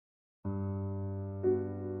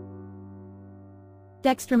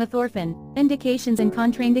Dextromethorphan, indications and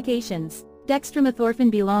contraindications. Dextromethorphan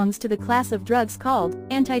belongs to the class of drugs called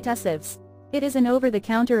antitussives. It is an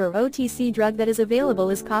over-the-counter or OTC drug that is available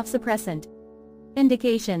as cough suppressant.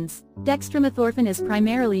 Indications. Dextromethorphan is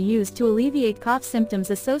primarily used to alleviate cough symptoms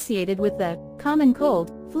associated with the common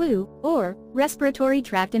cold, flu, or respiratory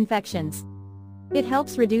tract infections. It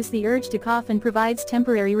helps reduce the urge to cough and provides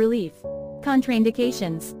temporary relief.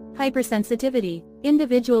 Contraindications. Hypersensitivity.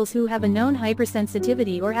 Individuals who have a known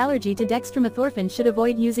hypersensitivity or allergy to dextromethorphan should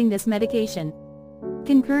avoid using this medication.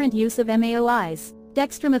 Concurrent use of MAOIs.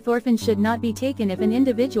 Dextromethorphan should not be taken if an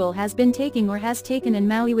individual has been taking or has taken an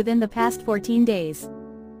MAOI within the past 14 days.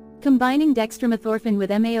 Combining dextromethorphan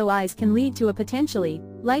with MAOIs can lead to a potentially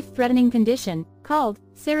life-threatening condition called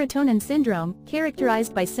serotonin syndrome,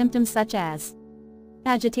 characterized by symptoms such as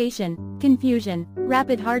agitation, confusion,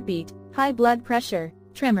 rapid heartbeat, high blood pressure,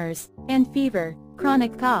 tremors, and fever.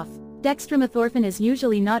 Chronic cough. Dextromethorphan is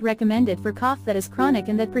usually not recommended for cough that is chronic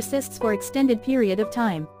and that persists for extended period of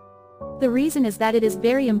time. The reason is that it is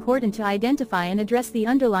very important to identify and address the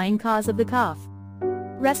underlying cause of the cough.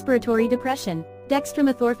 Respiratory depression.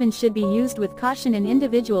 Dextromethorphan should be used with caution in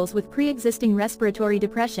individuals with pre-existing respiratory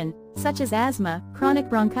depression, such as asthma, chronic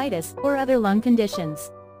bronchitis, or other lung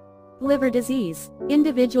conditions. Liver disease.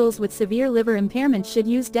 Individuals with severe liver impairment should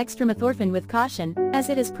use dextromethorphan with caution, as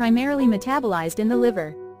it is primarily metabolized in the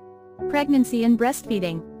liver. Pregnancy and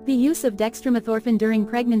breastfeeding. The use of dextromethorphan during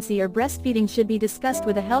pregnancy or breastfeeding should be discussed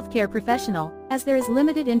with a healthcare professional, as there is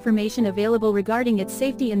limited information available regarding its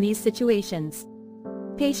safety in these situations.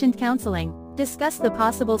 Patient counseling. Discuss the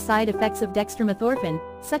possible side effects of dextromethorphan,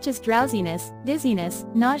 such as drowsiness, dizziness,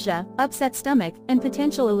 nausea, upset stomach, and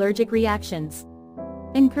potential allergic reactions.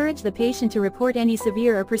 Encourage the patient to report any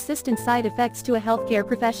severe or persistent side effects to a healthcare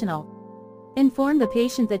professional. Inform the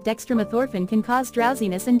patient that dextromethorphan can cause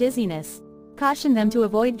drowsiness and dizziness. Caution them to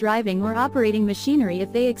avoid driving or operating machinery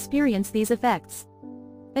if they experience these effects.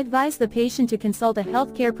 Advise the patient to consult a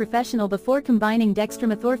healthcare professional before combining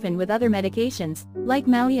dextromethorphan with other medications, like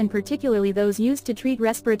MAOI and particularly those used to treat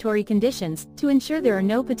respiratory conditions, to ensure there are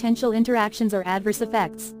no potential interactions or adverse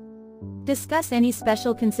effects. Discuss any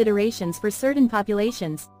special considerations for certain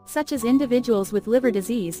populations, such as individuals with liver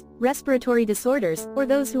disease, respiratory disorders, or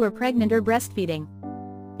those who are pregnant or breastfeeding.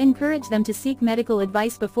 Encourage them to seek medical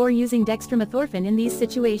advice before using dextromethorphan in these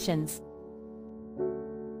situations.